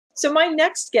So my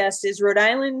next guest is Rhode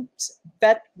Island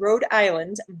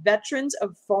Veterans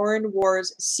of Foreign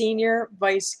Wars Senior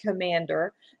Vice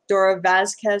Commander Dora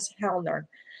Vasquez Hellner.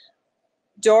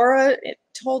 Dora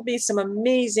told me some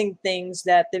amazing things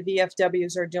that the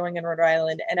VFWs are doing in Rhode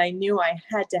Island, and I knew I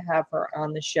had to have her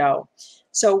on the show.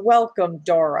 So welcome,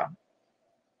 Dora.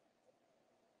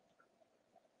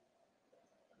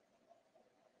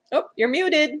 Oh, you're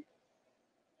muted.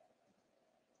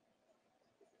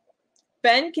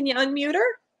 Ben, can you unmute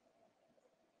her?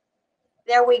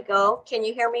 There we go. Can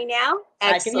you hear me now?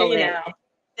 Excellent. I can hear you now.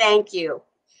 Thank you.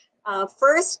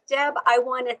 First, Deb, I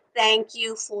want to thank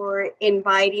you for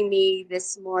inviting me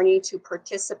this morning to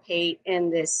participate in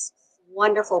this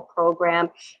wonderful program.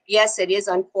 Yes, it is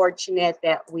unfortunate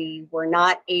that we were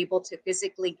not able to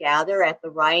physically gather at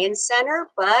the Ryan Center,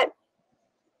 but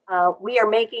we are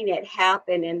making it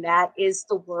happen, and that is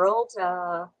the world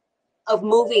of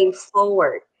moving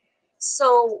forward.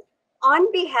 So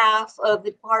on behalf of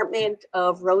the Department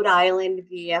of Rhode Island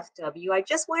VFW, I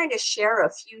just wanted to share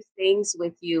a few things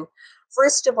with you.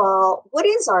 First of all, what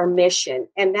is our mission?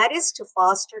 And that is to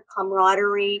foster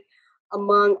camaraderie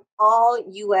among all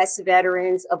U.S.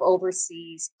 veterans of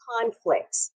overseas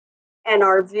conflicts. And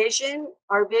our vision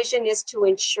is to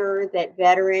ensure that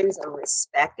veterans are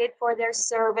respected for their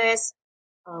service,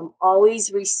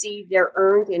 always receive their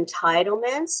earned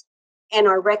entitlements, and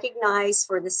are recognized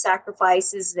for the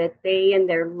sacrifices that they and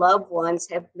their loved ones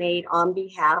have made on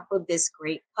behalf of this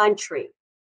great country.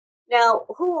 Now,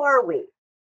 who are we?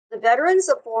 The Veterans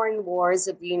of Foreign Wars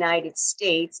of the United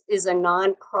States is a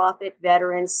nonprofit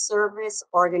veterans service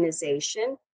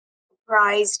organization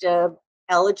comprised of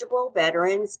eligible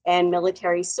veterans and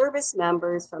military service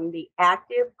members from the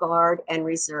active, guard, and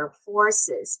reserve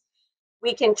forces.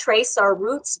 We can trace our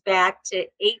roots back to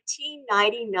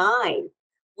 1899,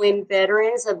 when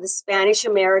veterans of the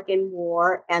Spanish-American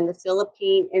War and the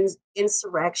Philippine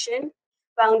insurrection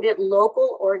founded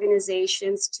local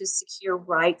organizations to secure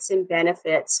rights and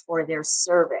benefits for their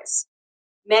service.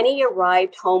 Many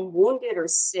arrived home wounded or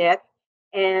sick,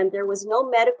 and there was no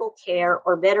medical care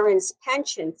or veterans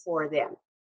pension for them,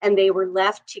 and they were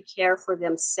left to care for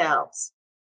themselves.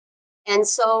 And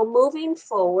so moving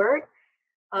forward,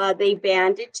 they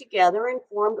banded together and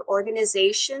formed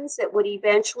organizations that would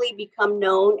eventually become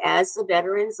known as the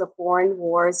Veterans of Foreign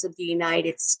Wars of the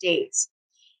United States.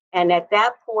 And at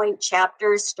that point,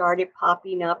 chapters started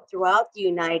popping up throughout the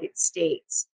United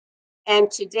States.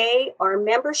 And today, our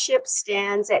membership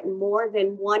stands at more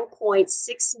than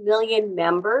 1.6 million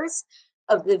members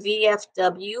of the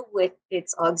VFW with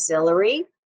its auxiliary,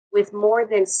 with more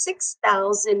than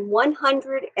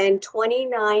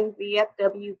 6,129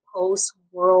 VFW posts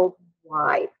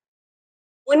worldwide.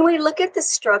 When we look at the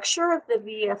structure of the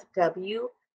VFW,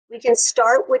 we can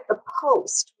start with the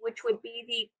post, which would be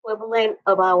the equivalent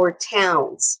of our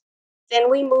towns. Then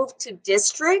we move to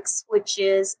districts, which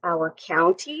is our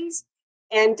counties,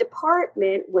 and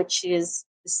department, which is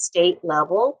the state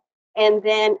level, and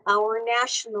then our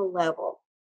national level.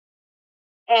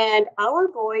 And our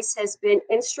voice has been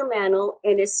instrumental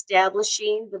in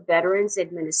establishing the Veterans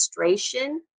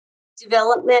Administration,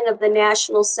 development of the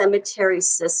National Cemetery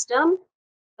System,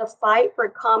 the fight for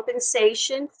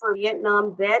compensation for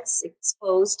Vietnam vets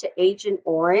exposed to Agent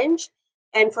Orange,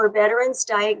 and for veterans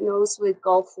diagnosed with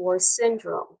Gulf War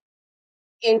syndrome.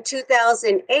 In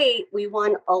 2008, we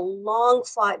won a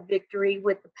long-fought victory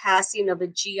with the passing of a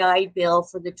GI Bill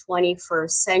for the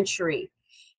 21st century.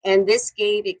 And this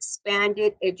gave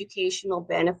expanded educational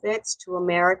benefits to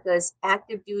America's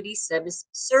active duty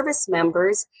service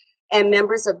members and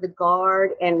members of the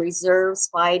Guard and Reserves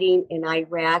fighting in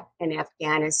Iraq and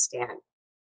Afghanistan.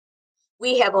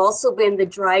 We have also been the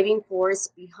driving force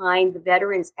behind the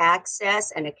Veterans Access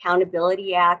and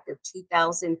Accountability Act of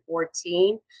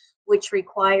 2014, which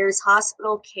requires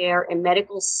hospital care and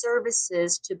medical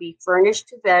services to be furnished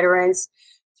to veterans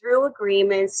through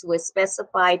agreements with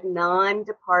specified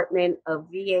non-Department of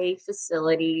VA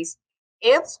facilities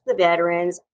if the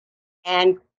veterans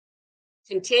and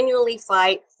continually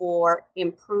fight for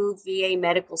improved VA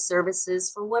medical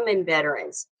services for women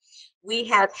veterans. We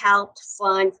have helped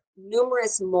fund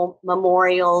numerous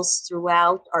memorials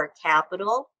throughout our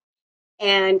capital.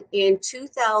 And in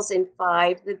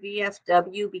 2005, the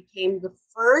VFW became the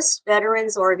first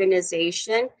veterans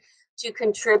organization to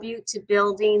contribute to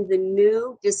building the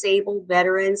new Disabled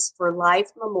Veterans for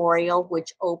Life Memorial,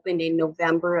 which opened in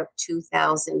November of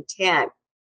 2010.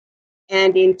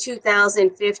 And in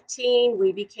 2015,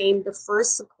 we became the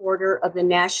first supporter of the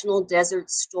National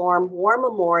Desert Storm War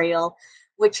Memorial,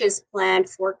 which is planned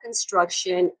for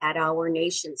construction at our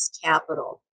nation's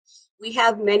capital. We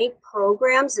have many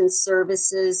programs and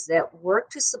services that work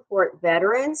to support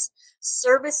veterans,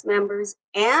 service members,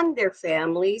 and their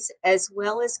families, as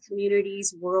well as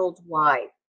communities worldwide.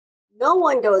 No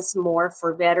one does more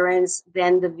for veterans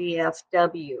than the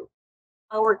VFW.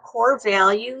 Our core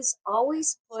values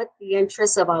always put the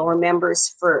interests of our members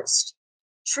first,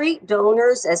 treat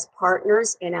donors as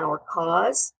partners in our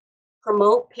cause,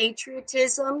 promote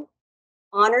patriotism,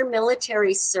 honor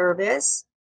military service,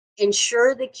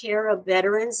 ensure the care of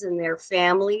veterans and their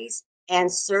families,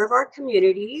 and serve our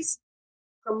communities,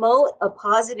 promote a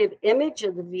positive image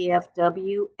of the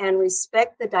VFW, and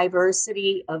respect the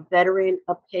diversity of veteran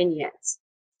opinions.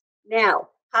 Now,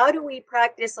 how do we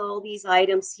practice all these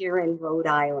items here in Rhode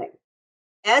Island?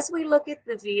 As we look at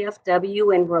the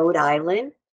VFW in Rhode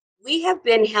Island, we have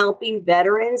been helping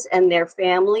veterans and their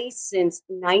families since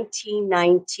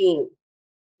 1919.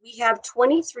 We have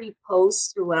 23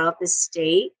 posts throughout the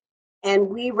state, and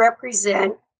we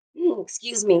represent,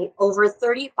 over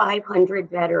 3,500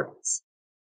 veterans.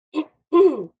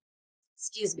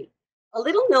 Excuse me. A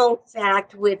little known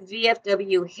fact with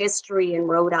VFW history in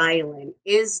Rhode Island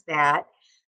is that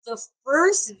the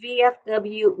first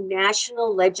VFW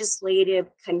National Legislative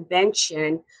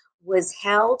Convention was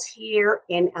held here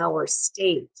in our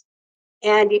state.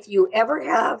 And if you ever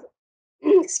have,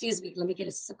 excuse me, let me get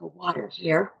a sip of water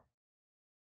here.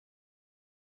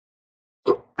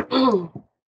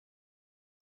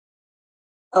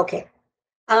 Okay.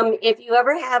 If you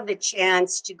ever have the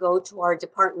chance to go to our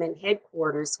department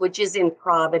headquarters, which is in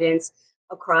Providence,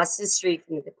 across the street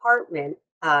from the department,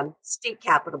 state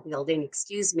capitol building,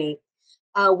 excuse me,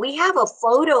 we have a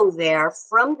photo there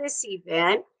from this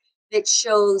event that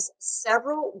shows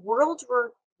several World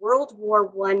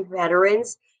War I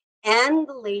veterans and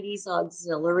the Ladies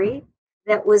Auxiliary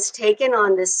that was taken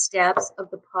on the steps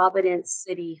of the Providence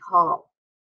City Hall.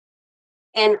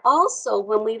 And also,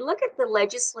 when we look at the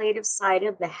legislative side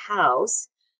of the House,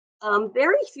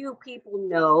 very few people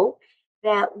know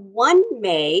that 1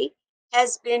 May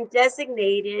has been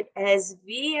designated as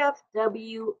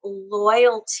VFW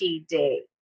Loyalty Day.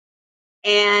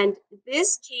 And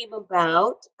this came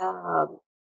about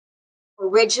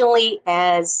originally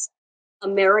as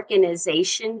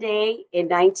Americanization Day in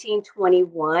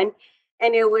 1921.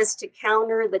 And it was to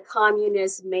counter the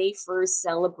communist May 1st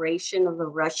celebration of the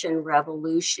Russian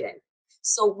Revolution.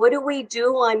 So what do we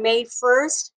do on May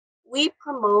 1st? We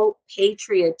promote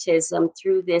patriotism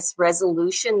through this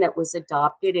resolution that was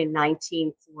adopted in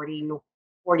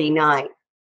 1949.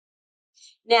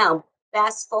 Now,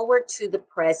 fast forward to the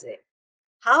present.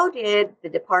 How did the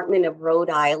Department of Rhode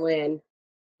Island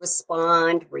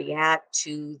react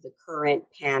to the current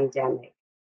pandemic?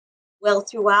 Well,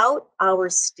 throughout our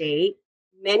state,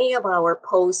 many of our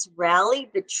posts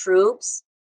rallied the troops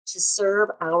to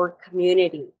serve our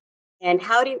community. And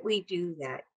how did we do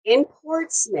that? In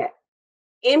Portsmouth,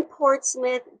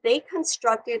 they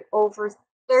constructed over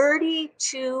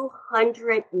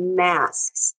 3,200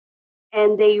 masks,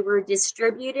 and they were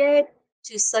distributed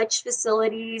to such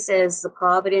facilities as the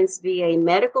Providence VA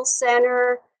Medical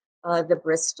Center, the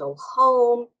Bristol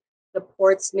Home, the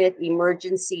Portsmouth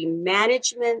Emergency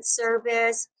Management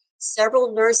Service,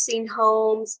 several nursing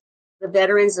homes, the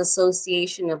Veterans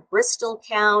Association of Bristol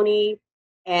County,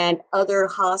 and other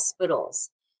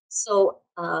hospitals. So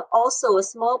also a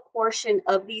small portion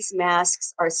of these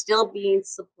masks are still being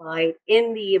supplied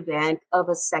in the event of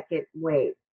a second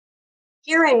wave.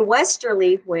 Here in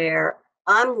Westerly, where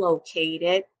I'm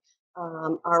located,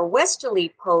 our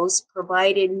Westerly post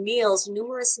provided meals,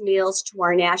 numerous meals to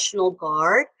our National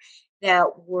Guard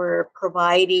that were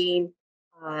providing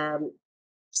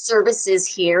services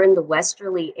here in the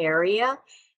Westerly area.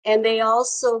 And they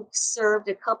also served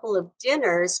a couple of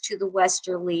dinners to the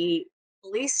Westerly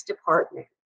Police Department.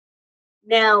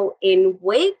 Now in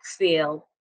Wakefield,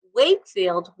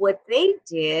 what they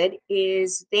did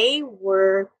is they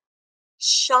were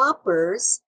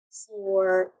shoppers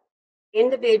for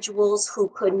individuals who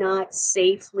could not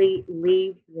safely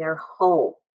leave their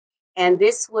home. And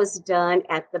this was done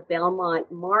at the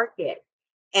Belmont Market.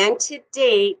 And to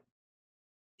date,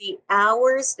 the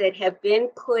hours that have been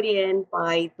put in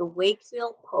by the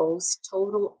Wakefield Post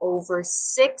total over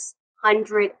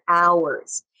 600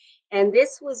 hours. And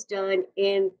this was done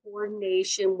in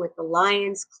coordination with the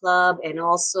Lions Club and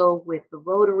also with the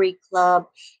Rotary Club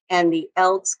and the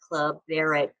Elks Club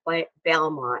there at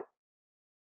Belmont.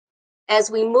 As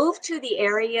we move to the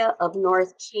area of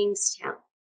North Kingstown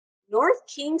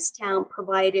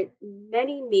provided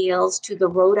many meals to the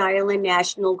Rhode Island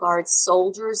National Guard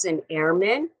soldiers and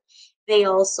airmen. They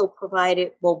also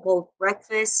provided both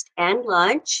breakfast and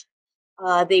lunch.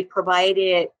 They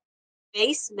provided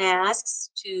face masks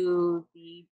to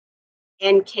the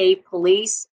NK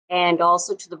police and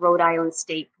also to the Rhode Island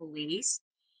State Police.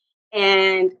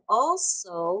 And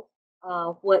also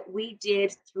what we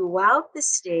did throughout the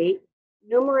state,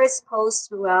 numerous posts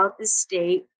throughout the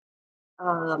state,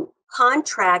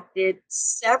 contracted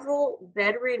several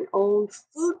veteran-owned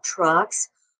food trucks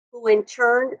who in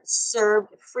turn served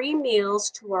free meals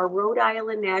to our Rhode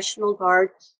Island National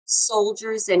Guard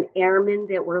soldiers and airmen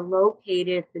that were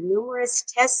located at the numerous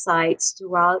test sites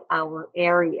throughout our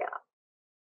area.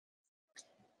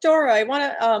 Dora, I want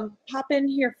to pop in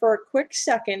here for a quick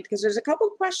second because there's a couple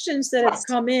questions that have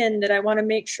come in that I want to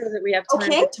make sure that we have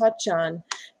time to touch on.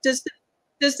 Does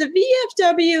the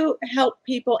VFW help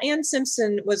people? Ann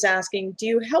Simpson was asking, do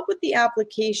you help with the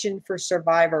application for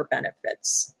survivor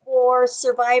benefits? For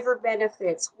survivor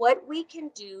benefits, what we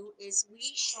can do is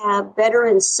we have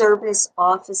veteran service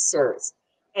officers,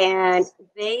 and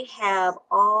they have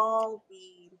all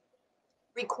the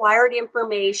required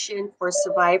information for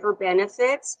survivor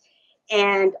benefits.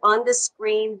 And on the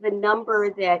screen, the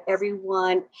number that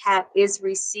everyone is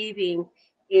receiving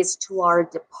is to our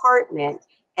department.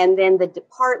 And then the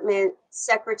department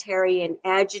secretary and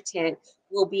adjutant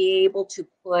will be able to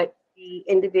put the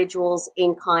individuals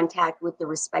in contact with the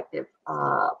respective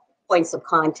points of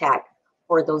contact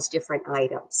for those different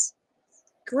items.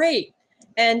 Great.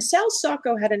 And Sal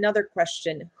Sacco had another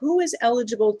question. Who is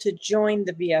eligible to join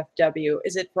the VFW?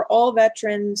 Is it for all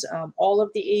veterans, all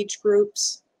of the age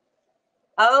groups?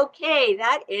 Okay,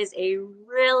 that is a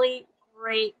really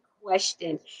great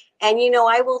question. And you know,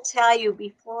 I will tell you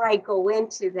before I go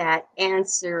into that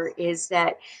answer is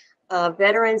that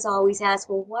veterans always ask,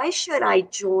 well, why should I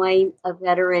join a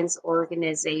veterans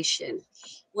organization?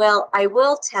 Well, I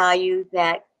will tell you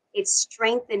that it's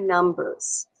strength in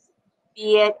numbers,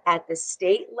 be it at the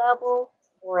state level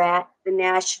or at the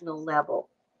national level.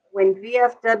 When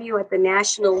VFW at the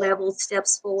national level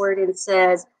steps forward and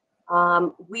says,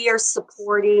 we are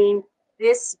supporting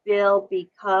this bill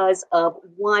because of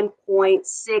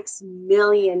 1.6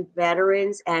 million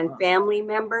veterans and family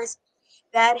members,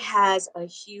 that has a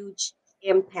huge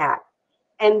impact.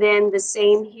 And then the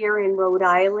same here in Rhode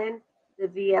Island, the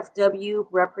VFW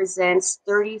represents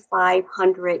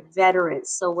 3,500 veterans.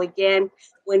 So again,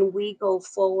 when we go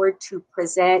forward to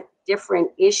present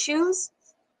different issues,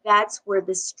 that's where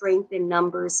the strength in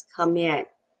numbers come in.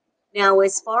 Now,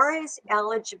 as far as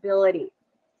eligibility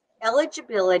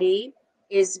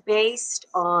is based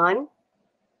on,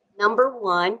 number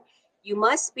one, you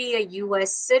must be a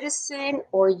U.S. citizen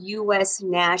or U.S.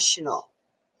 national.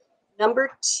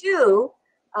 Number two,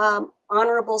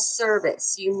 honorable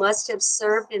service. You must have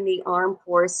served in the armed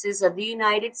forces of the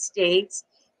United States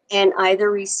and either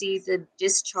received a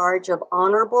discharge of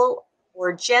honorable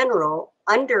or general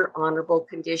under honorable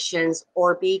conditions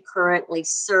or be currently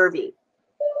serving.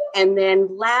 And then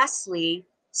lastly,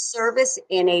 service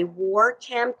in a war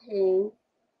campaign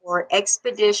or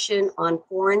expedition on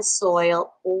foreign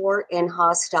soil or in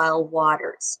hostile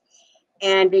waters.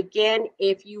 And again,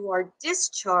 if you are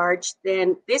discharged,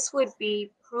 then this would be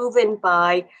proven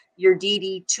by your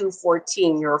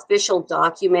DD-214, your official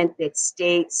document that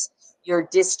states your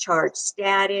discharge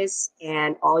status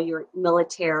and all your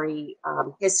military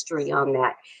history on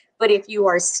that. But if you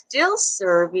are still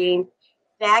serving,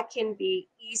 that can be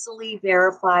easily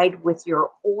verified with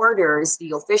your orders,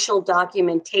 the official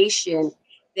documentation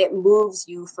that moves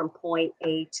you from point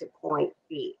A to point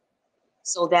B.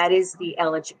 So that is the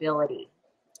eligibility.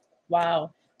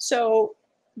 Wow. So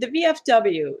the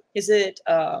VFW, is it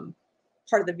part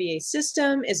of the VA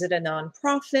system? Is it a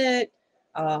nonprofit?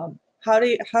 How do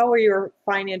you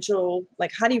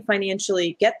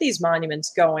financially get these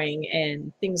monuments going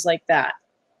and things like that?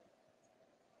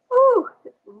 Ooh,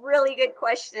 really good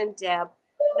question, Deb.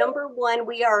 Number one,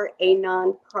 we are a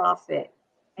nonprofit.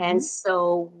 And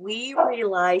so we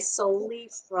rely solely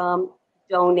from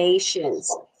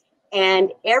donations.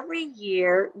 And every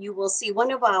year you will see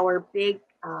one of our big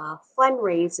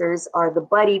fundraisers are the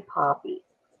Buddy Poppy.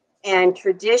 And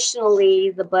traditionally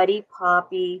the Buddy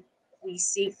Poppy, we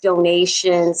seek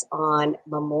donations on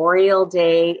Memorial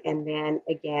Day and then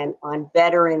again on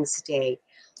Veterans Day.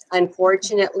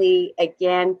 Unfortunately,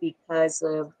 again, because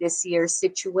of this year's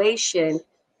situation,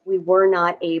 we were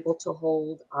not able to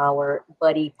hold our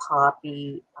Buddy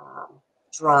Poppy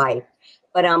drive.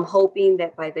 But I'm hoping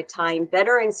that by the time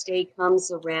Veterans Day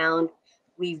comes around,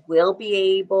 we will be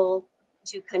able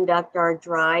to conduct our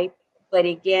drive. But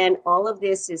again, all of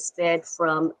this is fed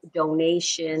from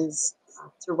donations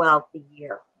throughout the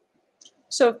year.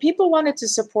 So if people wanted to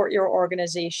support your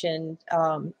organization,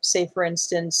 say for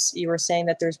instance, you were saying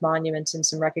that there's monuments and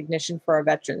some recognition for our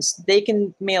veterans, they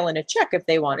can mail in a check if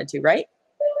they wanted to, right?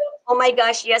 Oh my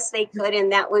gosh, yes, they could,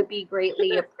 and that would be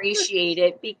greatly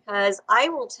appreciated, because I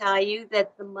will tell you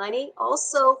that the money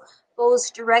also goes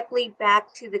directly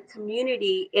back to the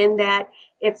community, in that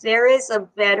if there is a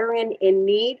veteran in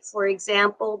need, for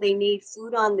example, they need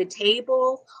food on the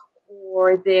table,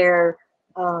 or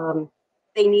um,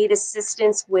 they need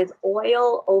assistance with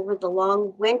oil over the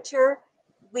long winter,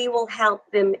 we will help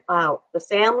them out. The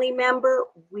family member,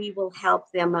 we will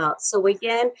help them out. So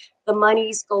again, the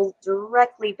monies go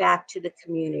directly back to the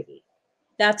community.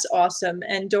 That's awesome.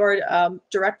 And Dora,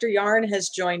 Director Yarn has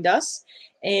joined us,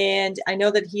 and I know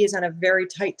that he is on a very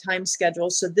tight time schedule,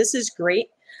 so this is great.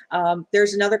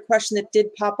 There's another question that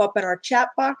did pop up in our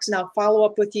chat box, and I'll follow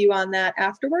up with you on that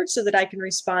afterwards so that I can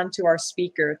respond to our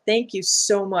speaker. Thank you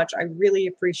so much. I really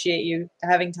appreciate you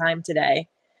having time today.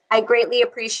 I greatly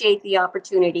appreciate the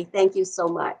opportunity. Thank you so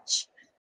much.